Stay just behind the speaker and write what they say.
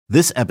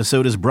This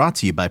episode is brought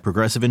to you by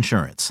Progressive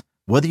Insurance.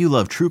 Whether you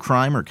love true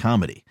crime or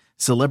comedy,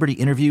 celebrity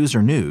interviews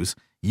or news,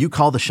 you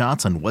call the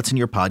shots on what's in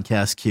your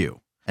podcast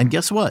queue. And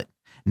guess what?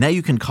 Now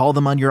you can call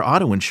them on your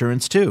auto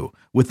insurance too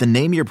with the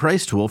Name Your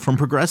Price tool from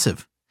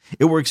Progressive.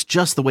 It works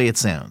just the way it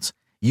sounds.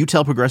 You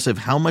tell Progressive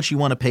how much you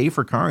want to pay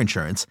for car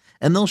insurance,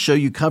 and they'll show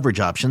you coverage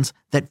options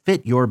that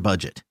fit your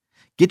budget.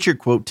 Get your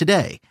quote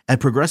today at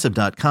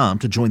Progressive.com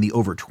to join the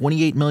over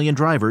 28 million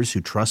drivers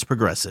who trust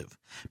Progressive.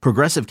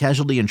 Progressive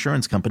Casualty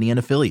Insurance Company and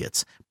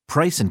Affiliates.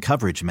 Price and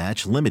coverage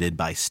match limited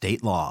by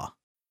state law.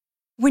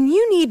 When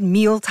you need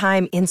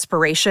mealtime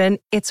inspiration,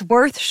 it's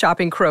worth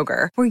shopping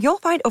Kroger, where you'll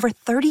find over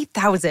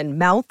 30,000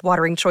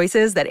 mouth-watering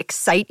choices that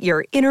excite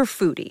your inner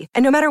foodie.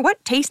 And no matter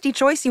what tasty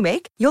choice you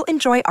make, you'll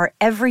enjoy our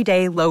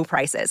everyday low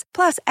prices,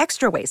 plus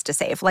extra ways to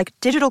save, like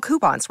digital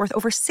coupons worth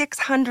over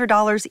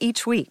 $600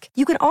 each week.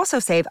 You can also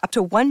save up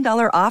to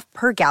 $1 off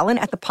per gallon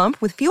at the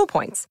pump with fuel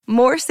points.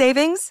 More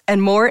savings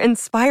and more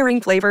inspiring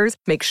flavors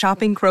make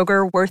shopping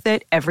Kroger worth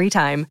it every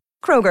time.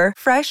 Kroger,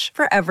 fresh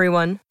for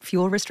everyone.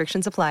 Fuel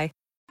restrictions apply.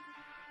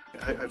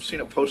 I've seen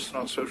it posted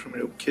on social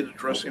media, kids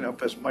dressing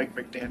up as Mike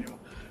McDaniel.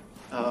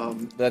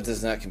 That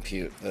does not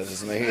compute. That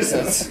doesn't make any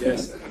sense.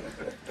 Yes.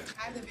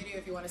 I have the video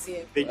if you want to see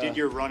it. They did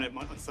your run at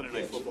Sunday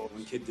Night Football.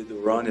 One kid did the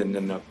run, and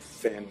then the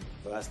fan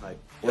last night.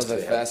 Was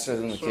it faster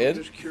than the So kid?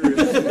 I'm just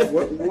curious,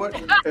 what,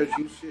 as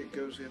you see it,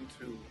 goes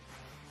into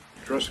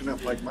dressing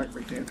up like Mike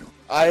McDaniel?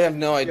 I have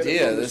no You gotta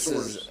idea. know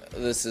the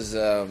This is.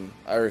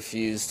 I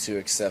refuse to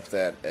accept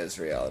that as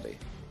reality.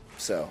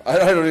 So I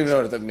don't even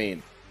know what that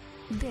means.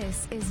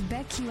 This is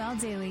BetQL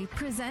Daily,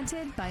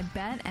 presented by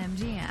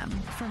BetMGM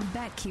from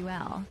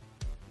BetQL.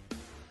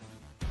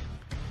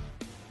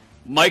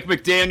 Mike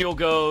McDaniel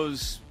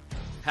goes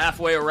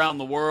halfway around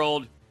the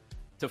world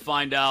to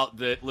find out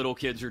that little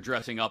kids are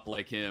dressing up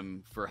like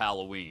him for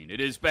Halloween.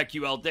 It is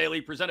BetQL Daily,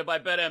 presented by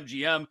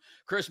BetMGM.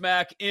 Chris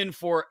Mack in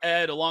for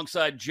Ed,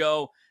 alongside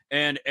Joe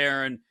and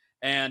Aaron.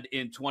 And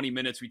in 20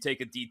 minutes, we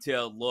take a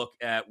detailed look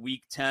at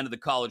Week 10 of the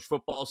college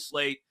football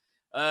slate.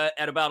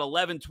 At about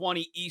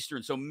 11:20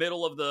 Eastern, so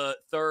middle of the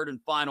third and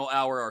final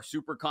hour, our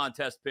super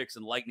contest picks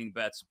and lightning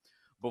bets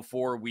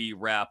before we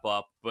wrap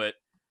up. But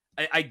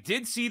I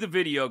did see the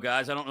video,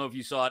 guys. I don't know if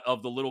you saw it,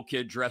 of the little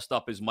kid dressed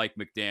up as Mike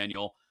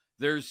McDaniel.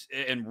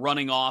 And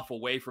running off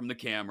away from the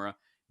camera.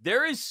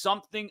 There is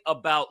something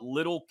about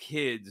little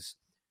kids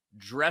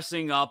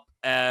dressing up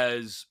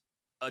as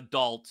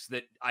adults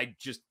that I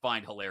just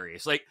find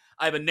hilarious. Like,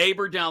 I have a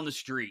neighbor down the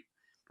street.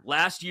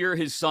 Last year,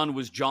 his son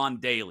was John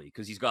Daly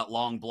because he's got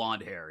long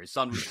blonde hair. His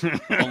son was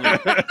only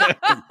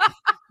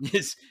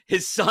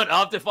his son. I'll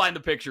have to find the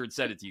picture and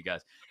send it to you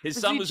guys.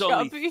 His son was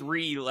only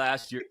 3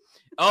 last year.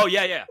 Oh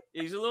yeah.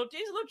 He's a little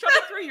chubby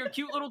 3-year,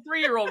 cute little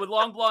 3-year-old with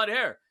long blonde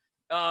hair,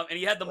 and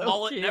he had the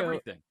mullet and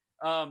everything.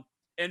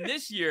 And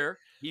this year,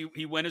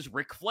 he went as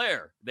Ric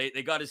Flair. They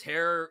got his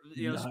hair,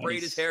 Nice.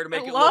 sprayed his hair to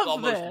make it look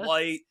almost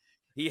white.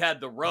 He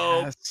had the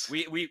robe. Yes.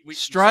 We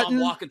Strutting. saw him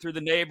walking through the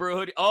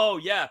neighborhood. Oh,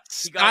 yeah.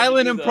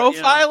 Styling and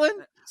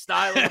profiling?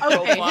 Styling and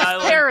Okay,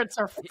 profiling. his parents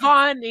are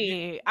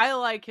funny. I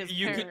like his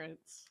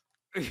parents.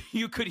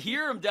 You could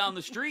hear him down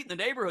the street in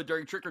the neighborhood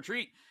during trick or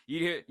treat.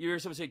 You hear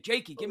someone say,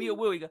 "Jakey, give me a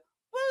woo." You go,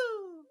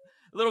 "Woo!"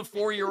 A little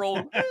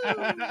 4-year-old.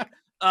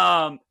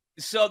 Woo.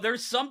 So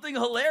there's something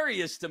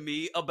hilarious to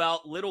me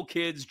about little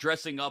kids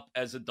dressing up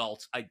as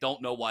adults. I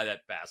don't know why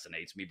that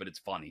fascinates me, but it's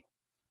funny.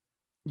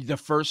 The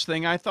first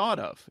thing I thought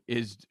of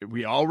is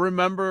we all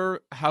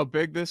remember how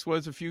big this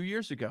was a few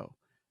years ago.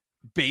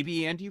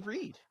 Baby Andy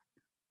Reid.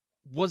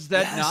 Was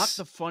that not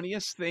the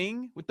funniest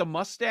thing with the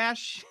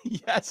mustache?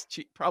 Yes,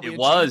 probably It a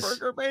was.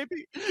 cheeseburger,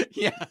 baby.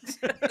 Yes.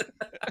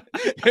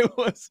 It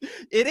was.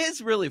 It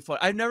is really fun.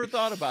 I've never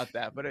thought about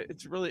that, but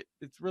it's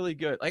really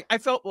good. Like, I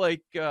felt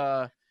like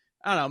I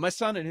don't know, my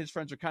son and his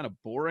friends are kind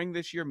of boring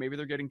this year. Maybe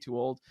they're getting too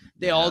old.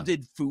 They all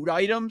did food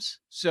items,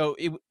 so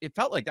it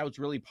felt like that was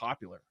really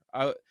popular.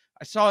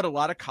 I saw it at a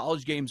lot of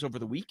college games over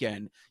the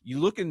weekend. You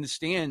look in the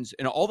stands,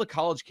 and all the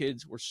college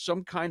kids were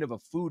some kind of a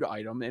food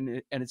item,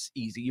 and it's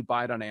easy. You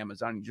buy it on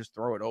Amazon, you just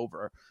throw it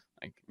over.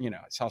 Like, I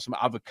saw some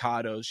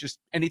avocados, just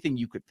anything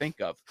you could think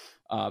of.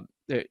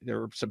 There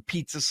were some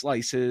pizza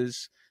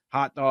slices,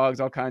 hot dogs,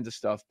 all kinds of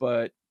stuff.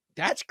 But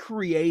that's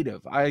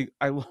creative. I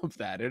love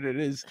that. And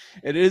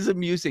it is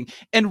amusing.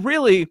 And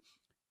really,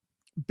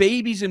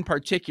 babies in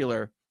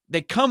particular,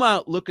 they come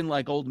out looking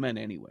like old men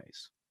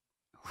anyways.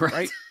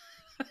 Right?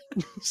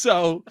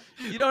 So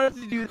you don't have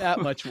to do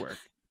that much work.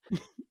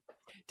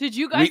 Did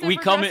you guys we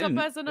ever come dress in,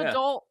 up as an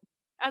adult,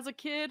 as a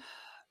kid?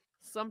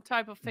 Some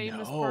type of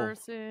famous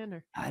person?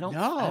 Or I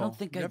don't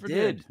think I never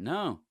did.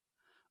 No.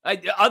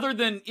 Other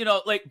than,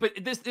 but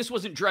this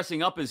wasn't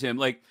dressing up as him.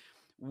 Like,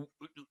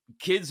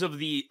 kids of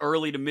the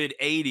early to mid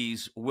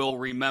 80s will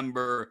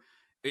remember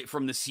it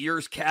from the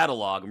Sears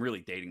catalog. I'm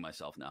really dating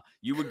myself now.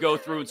 You would go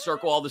through and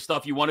circle all the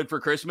stuff you wanted for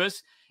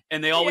Christmas,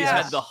 and they always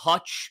had the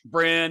Hutch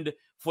brand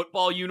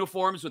football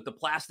uniforms with the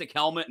plastic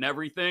helmet and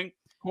everything.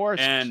 Of course.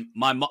 And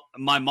my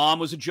mom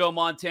was a Joe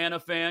Montana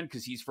fan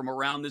because he's from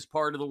around this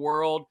part of the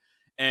world.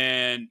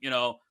 And,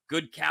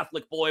 good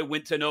Catholic boy,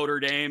 went to Notre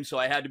Dame, so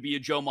I had to be a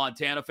Joe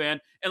Montana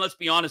fan. And let's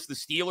be honest, the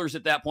Steelers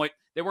at that point,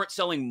 they weren't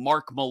selling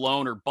Mark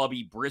Malone or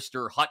Bubby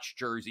Brister Hutch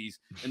jerseys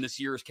in the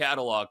Sears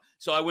catalog.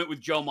 So I went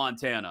with Joe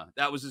Montana.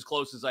 That was as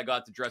close as I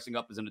got to dressing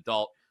up as an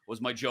adult, was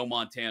my Joe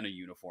Montana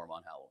uniform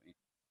on Halloween.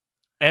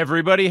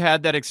 Everybody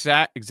had that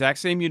exact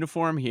same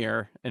uniform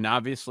here, and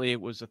obviously it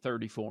was a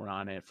 34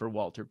 on it for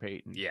Walter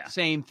Payton. Yeah.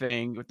 Same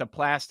thing with the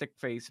plastic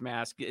face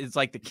mask. It's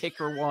like the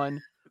kicker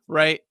one,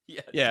 right?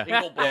 Yeah.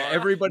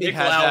 Everybody Nick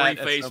had Lowry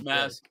that face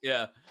mask.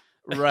 Yeah.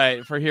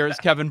 Right. For here's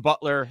Kevin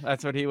Butler.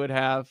 That's what he would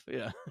have.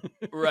 Yeah.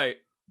 Right.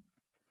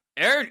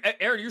 Aaron,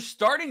 you're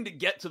starting to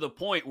get to the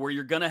point where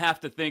you're going to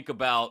have to think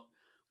about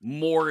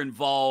more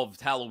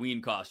involved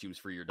Halloween costumes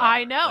for your daughter.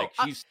 I know.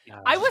 Like,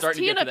 I was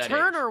starting to get to Tina that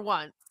Turner age.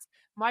 once.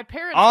 My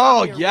parents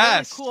Oh, got me a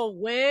yes. really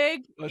cool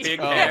wig. Big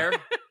hair.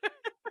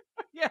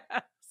 Yes.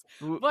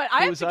 Who- But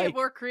I have who's to get Ike?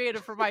 more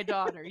creative for my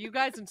daughter. You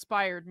guys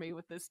inspired me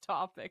with this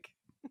topic.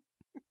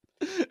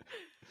 It's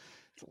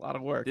a lot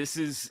of work. This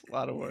is a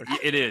lot of work.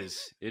 It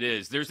is. It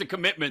is. There's a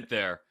commitment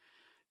there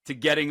to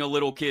getting a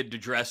little kid to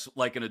dress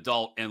like an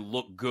adult and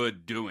look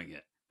good doing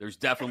it. There's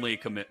definitely a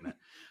commitment.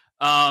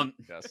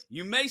 Yes.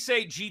 You may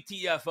say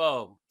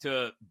GTFO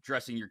to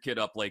dressing your kid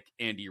up like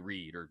Andy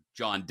Reid or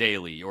John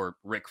Daly or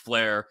Ric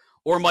Flair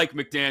or Mike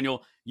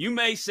McDaniel. You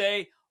may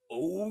say,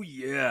 oh,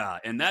 yeah.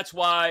 And that's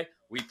why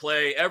we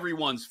play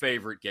everyone's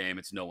favorite game.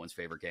 It's no one's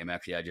favorite game.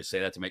 Actually, I just say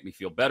that to make me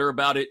feel better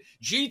about it.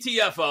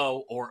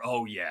 GTFO or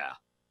Oh Yeah.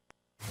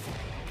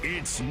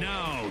 It's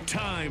now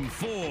time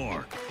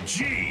for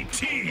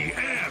GTFO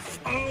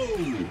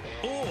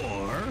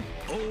or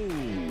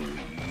Oh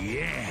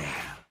Yeah.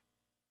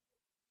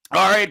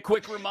 All right,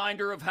 quick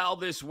reminder of how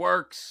this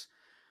works.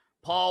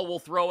 Paul will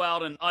throw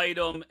out an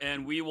item,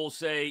 and we will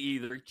say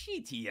either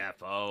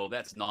GTFO,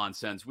 that's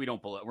nonsense, we're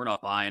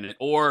not buying it,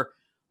 or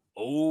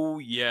oh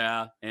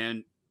yeah.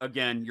 And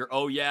again, your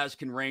oh yeahs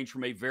can range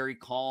from a very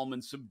calm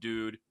and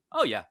subdued,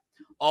 oh yeah,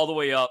 all the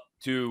way up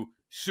to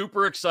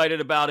super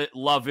excited about it,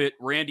 love it,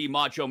 Randy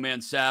Macho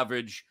Man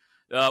Savage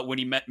when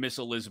he met Miss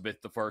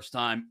Elizabeth the first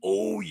time,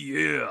 oh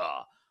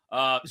yeah.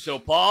 So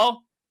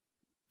Paul,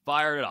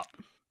 fire it up.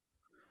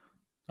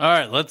 All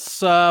right, let's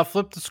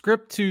flip the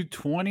script to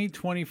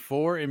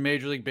 2024 in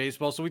Major League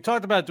Baseball. So we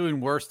talked about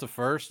doing worst to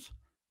first.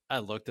 I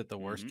looked at the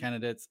worst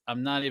candidates.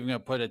 I'm not even going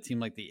to put a team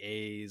like the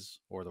A's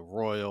or the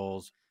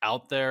Royals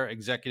out there.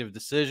 Executive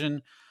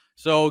decision.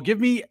 So give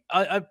me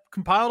I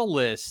compiled a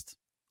list.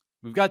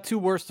 We've got 2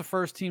 worst to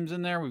first teams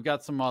in there. We've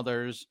got some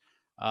others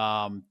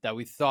that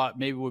we thought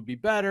maybe would be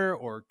better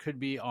or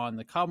could be on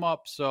the come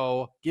up.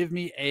 So give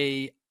me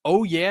a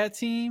oh yeah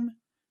team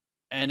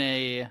and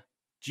a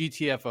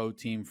GTFO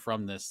team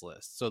from this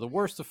list. So the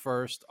worst to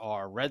first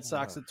are Red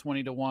Sox at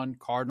 20-1,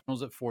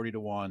 Cardinals at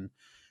 40-1, and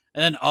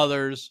then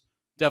others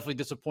definitely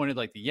disappointed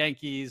like the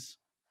Yankees,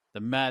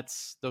 the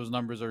Mets. Those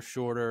numbers are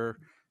shorter.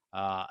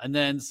 And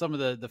then some of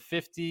the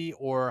 50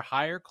 or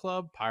higher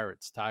club,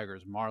 Pirates,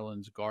 Tigers,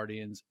 Marlins,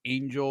 Guardians,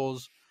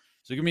 Angels.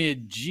 So give me a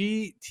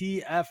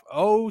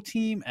GTFO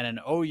team and an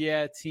oh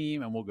yeah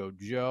team, and we'll go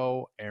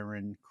Joe,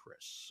 Aaron,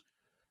 Chris.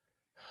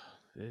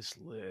 This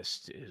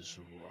list is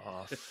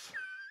rough.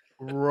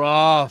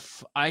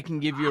 Rough. I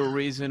can give you a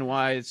reason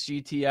why it's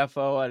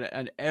GTFO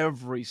and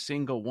every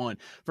single one.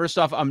 First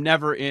off, I'm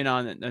never in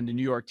on the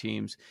New York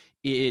teams.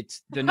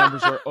 It's the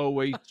numbers are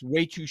always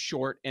way too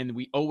short, and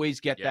we always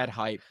get that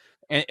hype.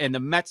 And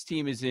the Mets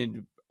team is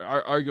in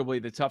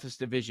arguably the toughest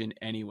division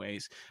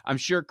anyways. I'm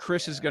sure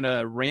Chris is going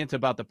to rant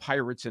about the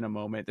Pirates in a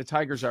moment. The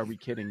Tigers, are we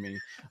kidding me?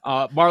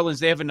 Marlins,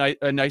 they have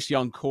a nice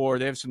young core.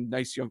 They have some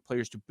nice young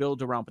players to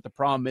build around, but the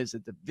problem is the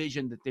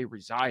division that they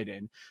reside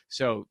in.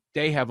 So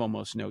they have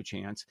almost no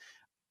chance.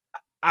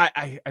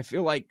 I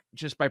feel like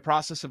just by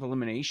process of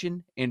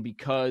elimination and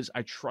because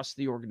I trust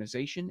the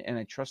organization and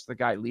I trust the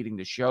guy leading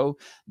the show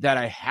that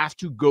I have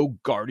to go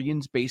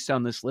Guardians based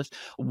on this list.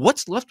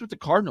 What's left with the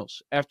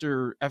Cardinals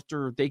after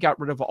they got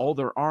rid of all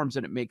their arms,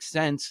 and it makes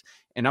sense.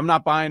 And I'm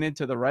not buying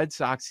into the Red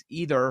Sox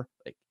either.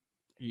 Like,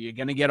 you're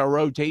going to get a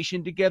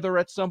rotation together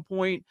at some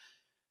point.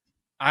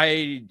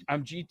 I'm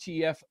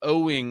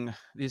GTFOing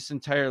this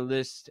entire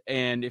list.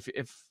 And if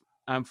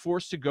I'm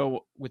forced to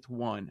go with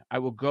one, I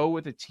will go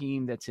with a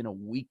team that's in a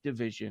weak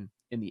division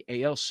in the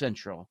AL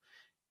Central,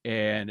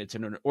 and it's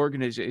in an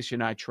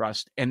organization I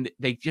trust, and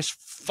they just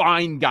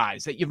find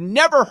guys that you've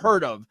never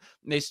heard of,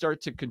 and they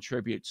start to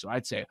contribute. So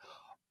I'd say,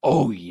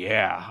 oh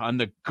yeah, on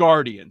the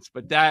Guardians,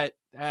 but that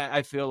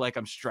I feel like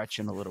I'm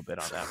stretching a little bit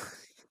on that.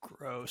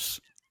 Gross.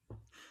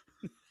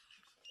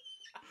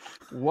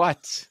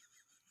 What?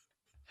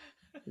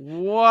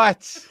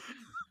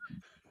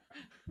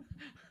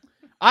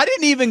 I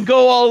didn't even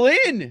go all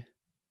in.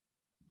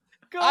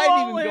 Go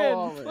all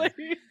in.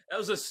 Please. That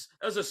was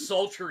a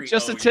sultry.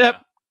 Just a tip.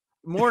 Yeah.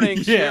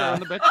 Mornings Yeah. here on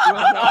the Bet.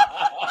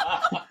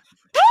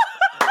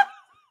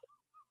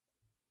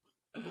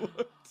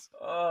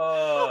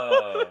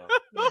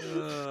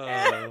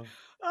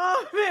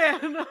 Oh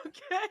man.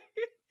 Okay.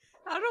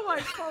 How do I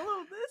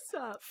follow this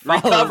up?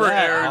 Recover,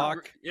 that, Aaron.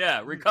 Hawk.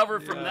 Yeah, recover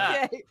from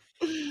that. Okay.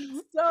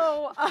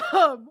 So,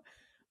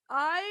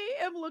 I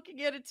am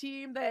looking at a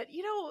team that,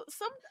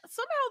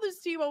 somehow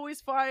this team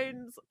always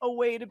finds a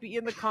way to be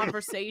in the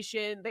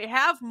conversation. They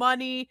have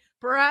money.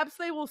 Perhaps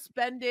they will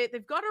spend it.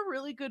 They've got a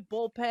really good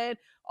bullpen.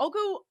 I'll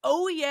go,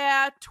 oh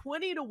yeah,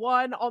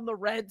 20-1 on the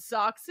Red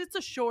Sox. It's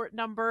a short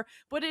number,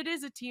 but it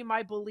is a team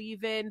I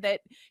believe in that,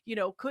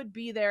 could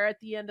be there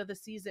at the end of the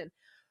season.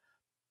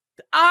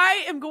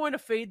 I am going to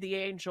fade the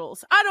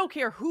Angels. I don't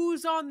care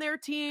who's on their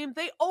team.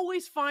 They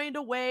always find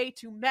a way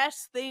to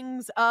mess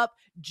things up.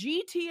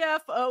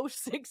 GTFO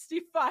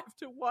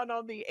 65-1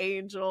 on the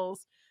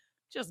Angels.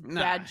 Just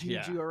bad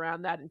juju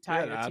around that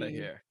entire Get out of team.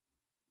 here.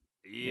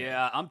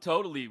 Yeah, I'm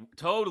totally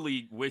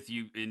with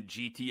you in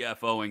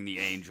GTFOing the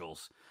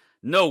Angels.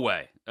 No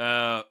way.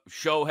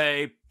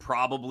 Shohei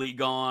probably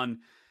gone.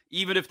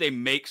 Even if they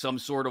make some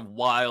sort of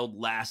wild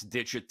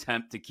last-ditch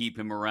attempt to keep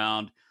him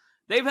around,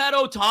 they've had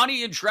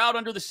Ohtani and Trout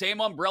under the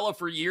same umbrella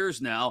for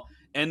years now,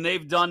 and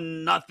they've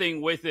done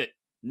nothing with it.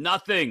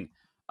 Nothing.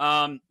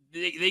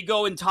 They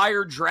go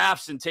entire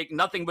drafts and take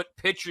nothing but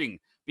pitching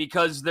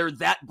because they're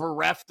that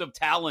bereft of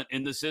talent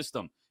in the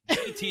system.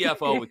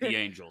 GTFO with the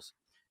Angels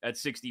at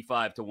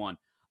 65-1.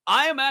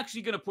 I am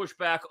actually going to push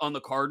back on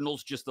the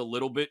Cardinals just a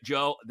little bit,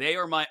 Joe. They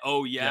are my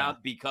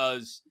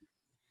because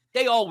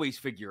they always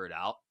figure it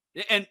out.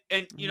 And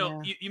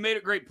you made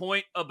a great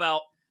point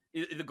about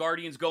the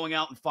Guardians going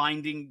out and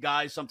finding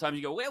guys. Sometimes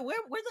you go, where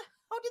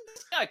how did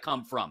this guy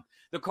come from?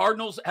 The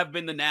Cardinals have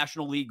been the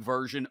National League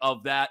version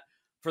of that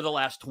for the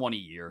last 20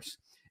 years.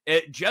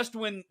 Just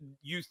when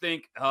you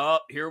think, oh,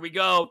 here we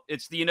go,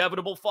 it's the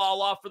inevitable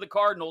fall off for the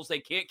Cardinals. They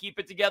can't keep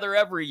it together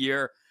every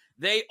year.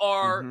 They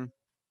are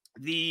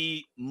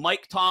the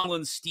Mike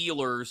Tomlin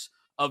Steelers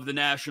of the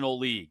National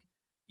League.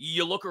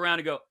 You look around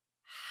and go,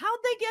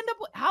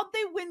 how'd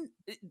they win?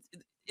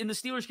 In the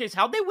Steelers case,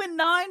 how'd they win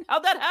 9?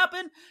 How'd that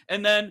happen?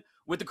 And then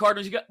with the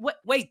Cardinals, you got,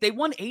 wait, they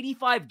won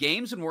 85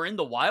 games and were in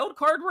the wild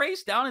card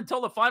race down until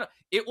the final.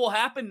 It will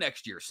happen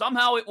next year.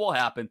 Somehow it will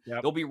happen.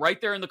 Yep. They'll be right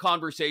there in the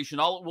conversation.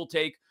 All it will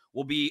take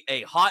will be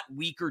a hot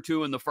week or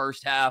two in the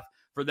first half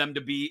for them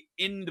to be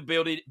in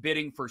the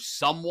bidding for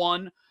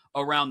someone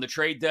around the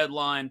trade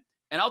deadline.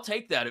 And I'll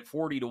take that at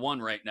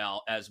 40-1 right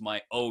now as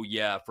my oh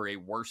yeah for a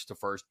worst to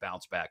first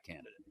bounce back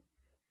candidate.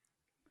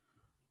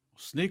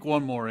 Sneak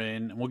one more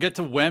in, and we'll get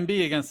to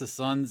Wemby against the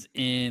Suns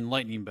in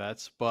lightning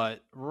bets.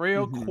 But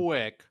real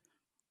quick,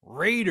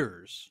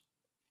 Raiders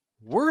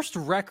worst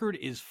record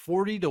is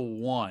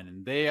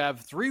 40-1. They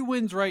have 3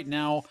 wins right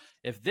now.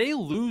 If they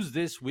lose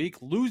this week,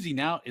 losing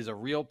out is a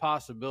real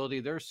possibility.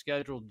 They're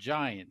scheduled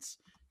Giants,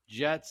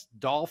 Jets,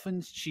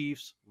 Dolphins,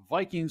 Chiefs,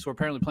 Vikings, who are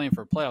apparently playing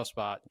for a playoff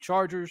spot,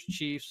 Chargers,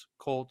 Chiefs,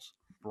 Colts,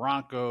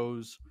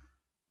 Broncos.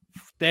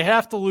 They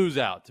have to lose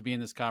out to be in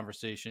this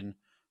conversation.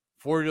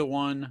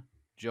 40-1.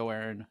 Joe,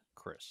 Aaron,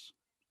 Chris.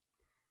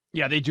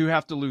 Yeah, they do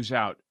have to lose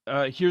out.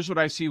 Here's what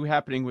I see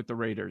happening with the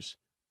Raiders.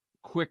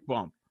 Quick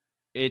bump.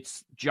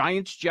 It's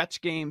Giants-Jets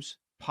games,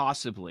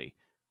 possibly.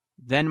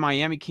 Then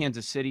Miami,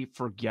 Kansas City,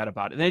 forget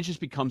about it. Then it just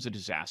becomes a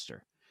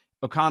disaster.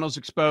 O'Connell's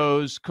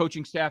exposed,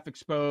 coaching staff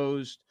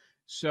exposed.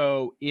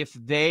 So if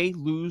they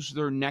lose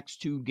their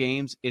next 2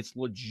 games, it's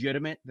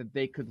legitimate that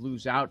they could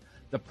lose out.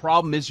 The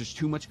problem is there's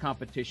too much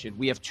competition.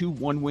 We have 2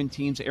 one-win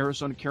teams,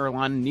 Arizona,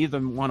 Carolina. Neither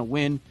of them want to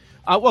win.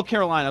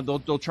 Carolina,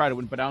 they'll try to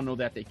win, but I don't know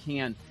that they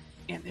can.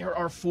 And there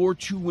are 4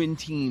 2-win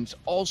teams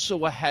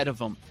also ahead of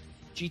them.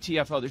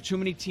 GTFO, there are too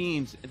many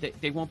teams.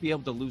 They won't be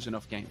able to lose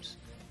enough games.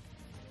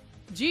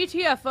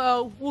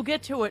 GTFO, we'll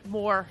get to it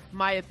more,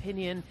 my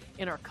opinion,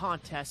 in our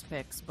contest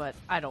picks, but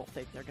I don't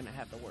think they're going to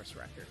have the worst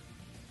record.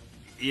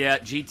 Yeah,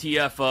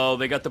 GTFO.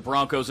 They got the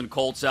Broncos and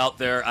Colts out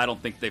there. I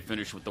don't think they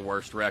finished with the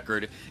worst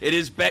record. It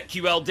is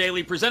BetQL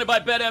Daily, presented by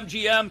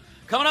BetMGM.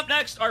 Coming up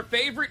next, our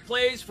favorite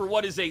plays for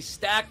what is a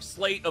stacked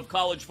slate of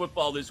college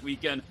football this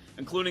weekend,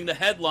 including the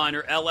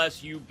headliner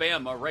LSU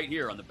Bama right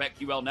here on the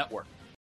BetQL Network.